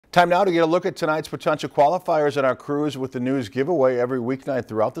Time now to get a look at tonight's potential qualifiers and our cruise with the news giveaway every weeknight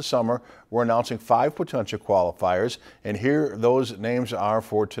throughout the summer. We're announcing 5 potential qualifiers, and here those names are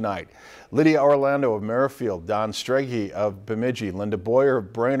for tonight. Lydia Orlando of Merrifield, Don Strege of Bemidji, Linda Boyer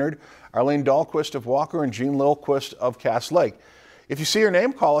of Brainerd, Arlene Dahlquist of Walker, and Jean Lilquist of Cass Lake. If you see your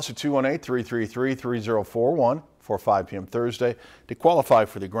name, call us at 218-333-3041 for 5 p.m. Thursday to qualify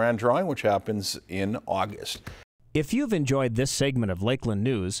for the grand drawing, which happens in August. If you've enjoyed this segment of Lakeland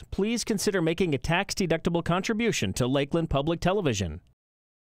News, please consider making a tax-deductible contribution to Lakeland Public Television.